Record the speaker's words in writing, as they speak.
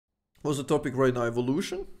What's the topic right now?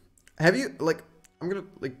 Evolution? Have you, like, I'm gonna,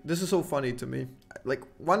 like, this is so funny to me. Like,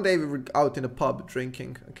 one day we were out in a pub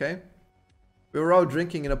drinking, okay? We were out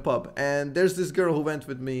drinking in a pub, and there's this girl who went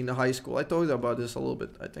with me in high school. I told you about this a little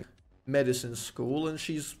bit, I think. Medicine school, and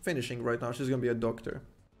she's finishing right now. She's gonna be a doctor.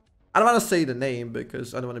 I don't want to say the name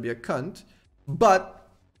because I don't want to be a cunt, but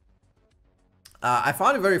I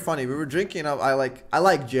found it very funny. We were drinking. I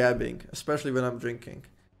like jabbing, especially when I'm drinking.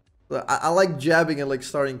 I like jabbing and like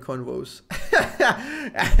starting convos.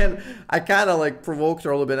 And I kind of like provoked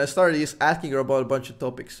her a little bit. I started just asking her about a bunch of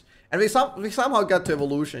topics, and we somehow got to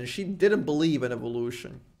evolution. She didn't believe in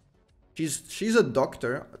evolution. She's a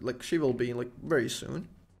doctor, like she will be like very soon,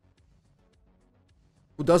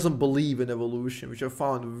 who doesn't believe in evolution, which I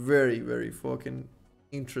found very, very fucking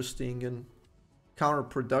interesting and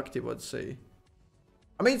counterproductive, I'd say.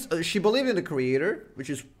 I mean, she believed in the creator, which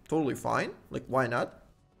is totally fine. Like, why not?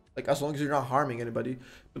 Like, as long as you're not harming anybody.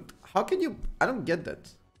 But how can you... I don't get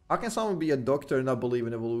that. How can someone be a doctor and not believe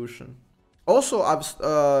in evolution? Also,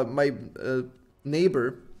 my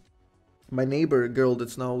neighbor girl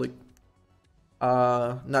that's now, like,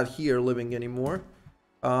 not here living anymore.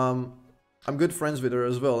 I'm good friends with her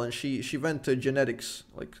as well. And she went to genetics,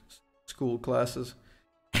 like, school classes.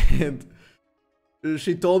 And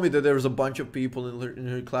she told me that there was a bunch of people in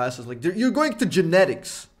her classes. Like, you're going to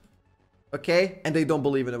genetics. Okay? And they don't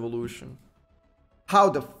believe in evolution. How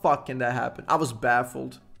the fuck can that happen? I was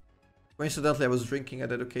baffled. Coincidentally, I was drinking at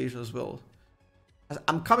that occasion as well.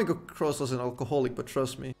 I'm coming across as an alcoholic, but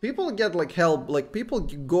trust me. People get like help, like people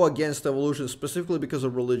go against evolution specifically because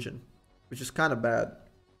of religion. Which is kind of bad.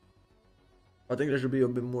 I think they should be a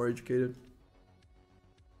bit more educated.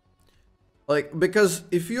 Like, because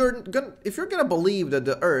if you're gonna believe that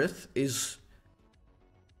the Earth is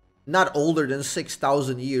not older than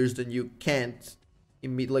 6,000 years, then you can't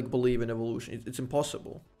like believe in evolution. It's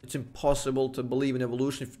impossible. It's impossible to believe in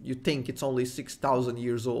evolution if you think it's only 6,000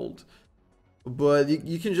 years old. But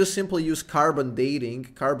you can just simply use carbon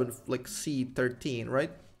dating, carbon like C13,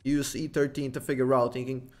 right? You use C13 to figure out, and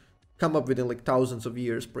you can come up within like thousands of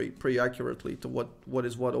years pretty accurately to what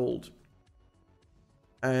is what old.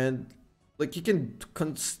 And like you can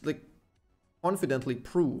like confidently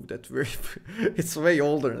prove that it's way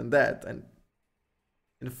older than that. And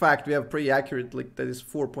in fact, we have pretty accurate, like that is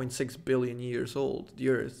 4.6 billion years old, the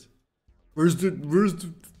Earth. Where's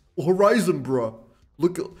the horizon, bruh?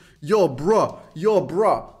 Look, yo, bruh.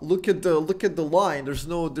 Look at the line. There's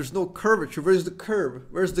no curvature. Where's the curve?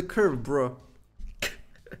 Where's the curve, bruh?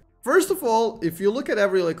 First of all, if you look at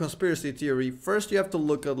every like conspiracy theory, first you have to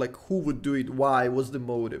look at like who would do it, why, what's the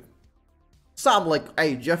motive. Some like,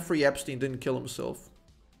 hey, Jeffrey Epstein didn't kill himself.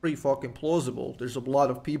 Pretty fucking plausible. There's a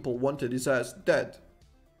lot of people wanted his ass dead.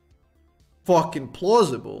 Fucking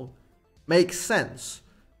plausible. Makes sense.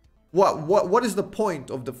 What is the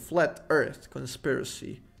point of the flat Earth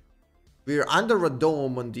conspiracy? We're under a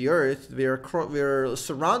dome on the Earth. We're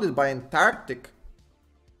surrounded by Antarctic.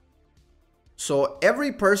 So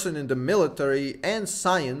every person in the military and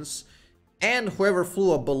science and whoever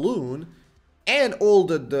flew a balloon and all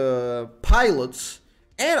the pilots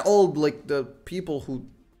and all like the people who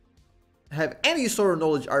have any sort of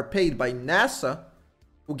knowledge are paid by NASA,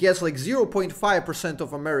 who gets like 0.5%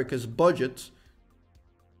 of America's budget,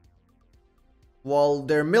 while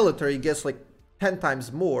their military gets like 10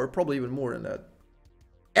 times more, probably even more than that.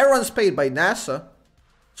 Everyone's paid by NASA,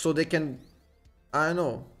 so they can, I don't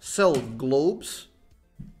know, sell globes.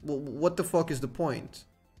 What the fuck is the point?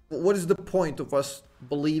 What is the point of us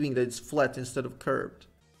believing that it's flat instead of curved?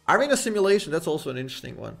 Are we in a simulation? That's also an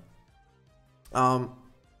interesting one.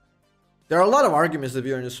 There are a lot of arguments that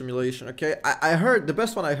we are in a simulation, okay? I heard, the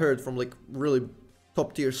best one I heard from like really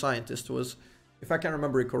top tier scientists was, if I can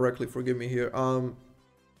remember it correctly, forgive me here.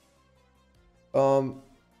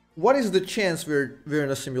 What is the chance we're in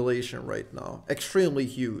a simulation right now? Extremely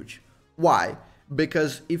huge. Why?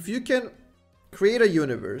 Because if you can create a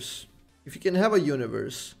universe, if you can have a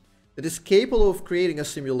universe that is capable of creating a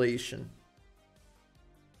simulation,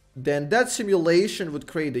 then that simulation would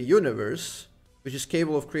create a universe which is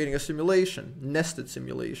capable of creating a simulation, nested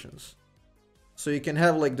simulations. So you can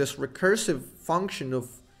have like this recursive function of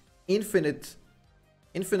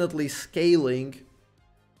infinitely scaling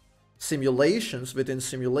simulations within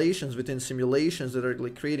simulations within simulations that are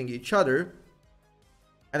like creating each other.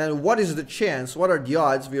 And then what is the chance, what are the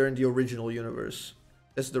odds we are in the original universe?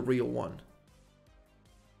 That's the real one.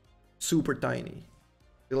 Super tiny,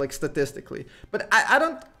 like statistically. But I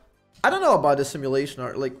don't know about the simulation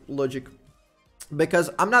or like logic, because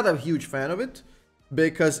I'm not a huge fan of it.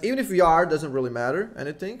 Because even if we are, it doesn't really matter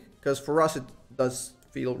anything. Because for us it does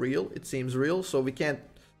feel real, it seems real. So we can't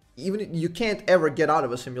even you can't ever get out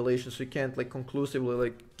of a simulation, so you can't like conclusively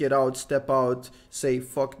like get out, step out, say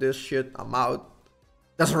fuck this shit, I'm out.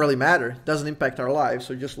 Doesn't really matter, doesn't impact our lives,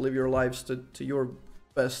 so just live your lives to your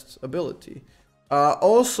best ability.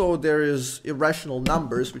 Also, there is irrational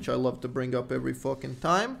numbers, which I love to bring up every fucking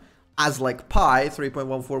time, as like pi,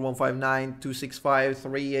 3.14159, 265,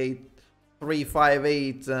 38,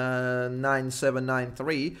 358,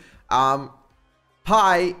 9793.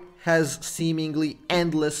 Pi has seemingly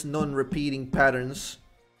endless non-repeating patterns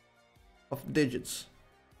of digits.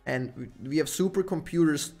 And we have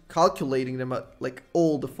supercomputers calculating them at like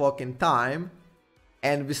all the fucking time,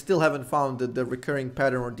 and we still haven't found the recurring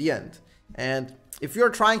pattern or the end. And if you're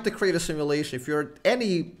trying to create a simulation, if you're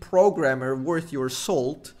any programmer worth your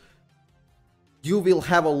salt, you will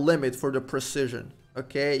have a limit for the precision,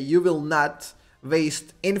 okay? You will not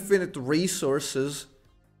waste infinite resources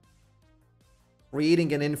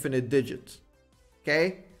creating an infinite digit,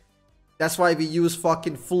 okay? That's why we use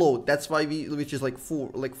fucking float. That's why which is like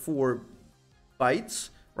four bytes,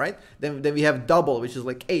 right? Then we have double, which is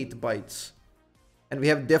like 8 bytes. And we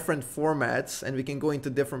have different formats, and we can go into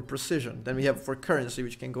different precision. Then we have for currency,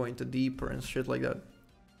 which can go into deeper and shit like that.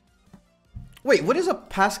 Wait, what is a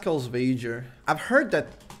Pascal's wager? I've heard that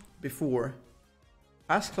before.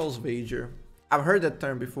 Pascal's wager. I've heard that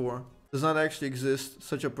term before. Does not actually exist.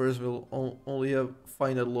 Such a person will only have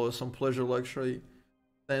finite loss, some pleasure, luxury,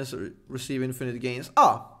 tends to receive infinite gains.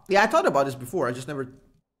 Ah, yeah, I thought about this before. I just never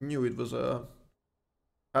knew it was a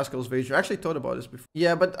Pascal's wager. I actually thought about this before.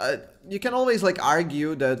 Yeah, but you can always like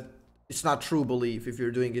argue that it's not true belief if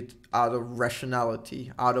you're doing it out of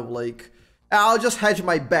rationality, out of like, I'll just hedge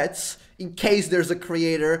my bets in case there's a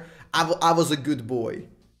creator. I was a good boy.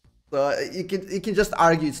 So you can just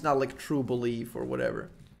argue it's not like true belief or whatever.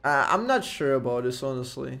 I'm not sure about this,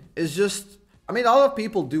 honestly. It's just, I mean, a lot of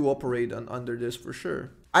people do operate under this for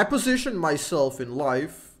sure. I position myself in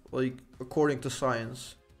life like according to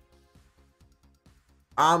science.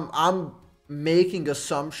 I'm making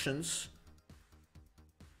assumptions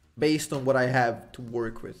based on what I have to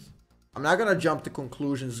work with. I'm not gonna jump to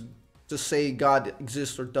conclusions to say God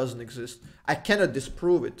exists or doesn't exist. I cannot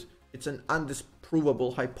disprove it. It's an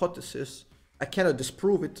undisprovable hypothesis. I cannot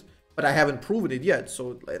disprove it, but I haven't proven it yet,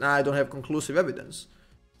 so and I don't have conclusive evidence.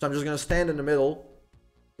 So I'm just gonna stand in the middle,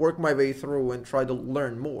 work my way through, and try to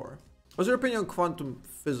learn more. What's your opinion on quantum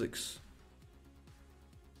physics?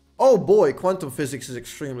 Oh boy, quantum physics is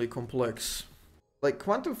extremely complex. Like,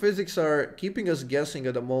 quantum physics are keeping us guessing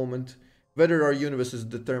at the moment whether our universe is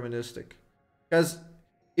deterministic. Because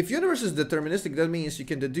if universe is deterministic, that means you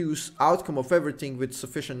can deduce outcome of everything with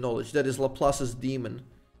sufficient knowledge. That is Laplace's demon.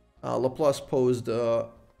 Laplace posed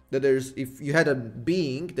that there's, if you had a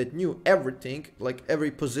being that knew everything, like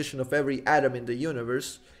every position of every atom in the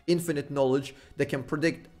universe, infinite knowledge that can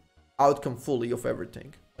predict outcome fully of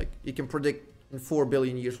everything. Like, you can predict in 4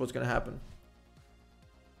 billion years what's gonna happen.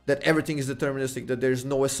 That everything is deterministic, that there's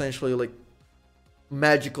no essentially like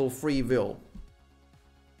magical free will.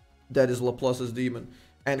 That is Laplace's demon.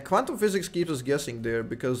 And quantum physics keeps us guessing there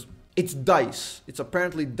because it's dice. It's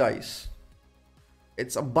apparently dice.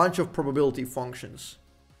 It's a bunch of probability functions.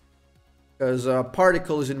 Because a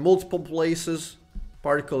particle is in multiple places.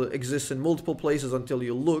 Particle exists in multiple places until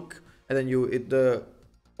you look, and then the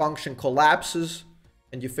function collapses,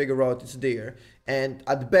 and you figure out it's there. And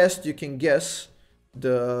at best, you can guess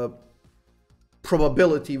the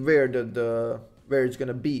probability where where it's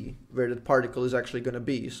gonna be, where the particle is actually gonna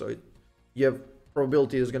be. So you have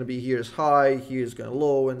probability is gonna be here is high, here is gonna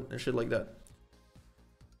low, and shit like that.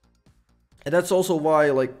 And that's also why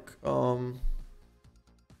like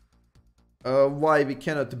why we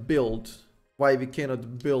cannot build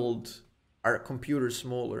our computers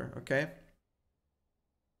smaller. Okay,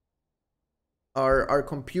 our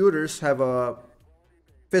computers have a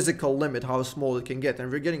physical limit how small it can get,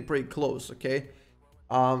 and we're getting pretty close. Okay,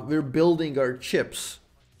 we're building our chips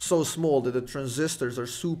so small that the transistors are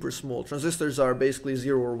super small. Transistors are basically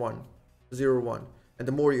 0 or 1, 0 or 1, and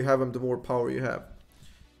the more you have them, the more power you have.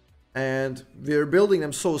 And we're building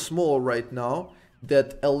them so small right now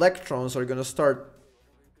that electrons are gonna start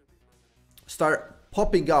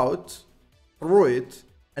popping out through it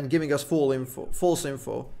and giving us false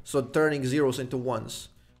info, so turning zeros into ones.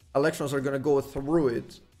 Electrons are gonna go through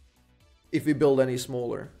it if we build any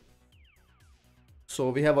smaller. So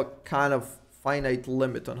we have a kind of finite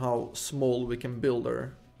limit on how small we can build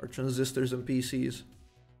our transistors and PCs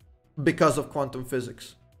because of quantum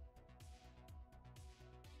physics.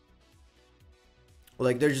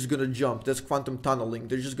 Like, they're just gonna jump. That's quantum tunneling.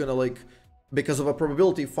 They're just gonna, like, because of a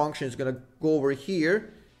probability function, it's gonna go over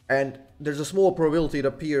here, and there's a small probability it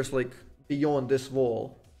appears like beyond this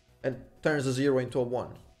wall. and turns a 0 into a 1.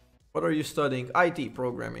 What are you studying? IT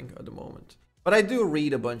programming at the moment. But I do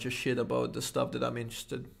read a bunch of shit about the stuff that I'm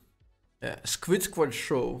interested. Yeah, Squid Squad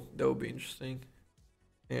show. That would be interesting.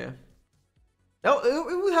 Yeah. Now,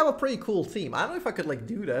 it would have a pretty cool theme. I don't know if I could like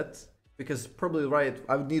do that. Because probably Riot,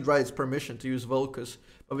 I would need Riot's permission to use Vel'Koz.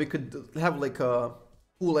 But we could have like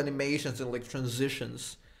cool animations and like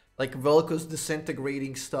transitions. Like Vel'Koz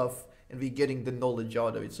disintegrating stuff and we getting the knowledge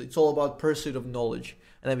out of it. So it's all about pursuit of knowledge.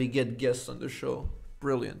 And then we get guests on the show.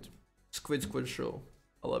 Brilliant. Squid Squad show.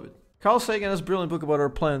 I love it. Carl Sagan has a brilliant book about our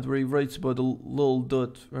planet where he writes about the little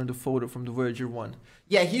dot around the photo from the Voyager 1.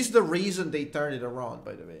 Yeah, he's the reason they turned it around,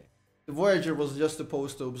 by the way. The Voyager was just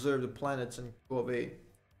supposed to observe the planets and go away.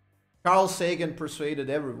 Carl Sagan persuaded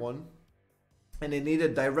everyone, and they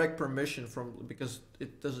needed direct permission from, because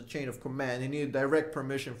it does a chain of command, they needed direct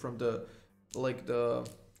permission from the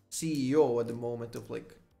CEO at the moment of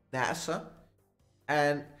like NASA,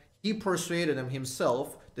 and he persuaded them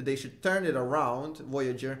himself that they should turn it around,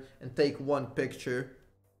 Voyager, and take one picture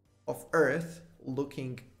of Earth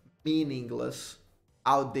looking meaningless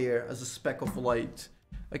out there as a speck of light.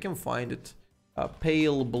 I can find it. A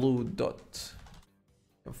pale blue dot.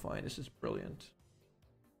 I can find this. Is brilliant.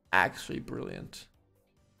 Actually brilliant.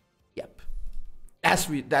 Yep. That's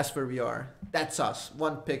where we are. That's us.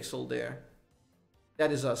 1 pixel there.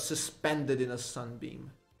 That is us suspended in a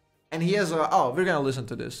sunbeam. And he has a... Oh, we're gonna listen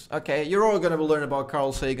to this. Okay, you're all gonna learn about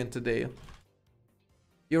Carl Sagan today.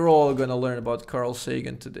 You're all gonna learn about Carl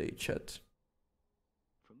Sagan today, chat.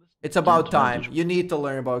 It's about time. You need to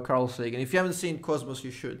learn about Carl Sagan. If you haven't seen Cosmos,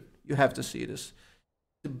 you should. You have to see this.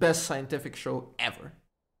 The best scientific show ever.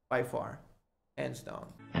 By far. Hands down.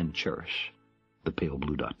 And cherish the pale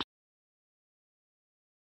blue dot.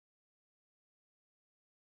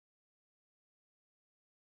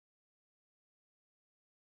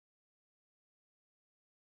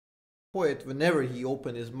 Poet, whenever he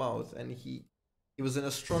opened his mouth, and he was an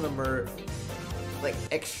astronomer, like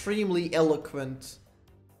extremely eloquent,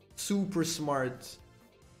 super smart.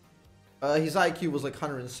 His IQ was like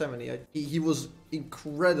 170. He was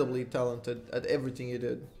incredibly talented at everything he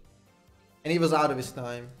did, and he was out of his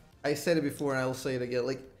time. I said it before and I'll say it again.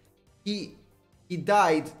 Like he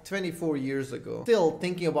died 24 years ago. Still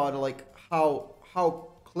thinking about it, like how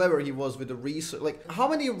clever he was with the research. Like how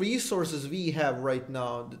many resources we have right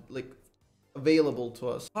now, that, like available to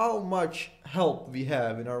us. How much help we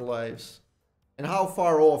have in our lives, and how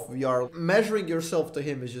far off we are. Measuring yourself to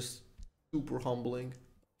him is just super humbling.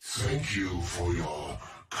 Thank you for your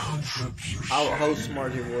contribution. How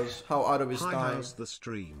smart he was. How out of his time. How's the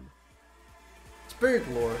stream? Spirit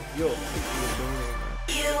Lord, yo, thank you for doing that.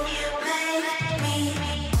 You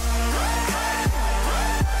make me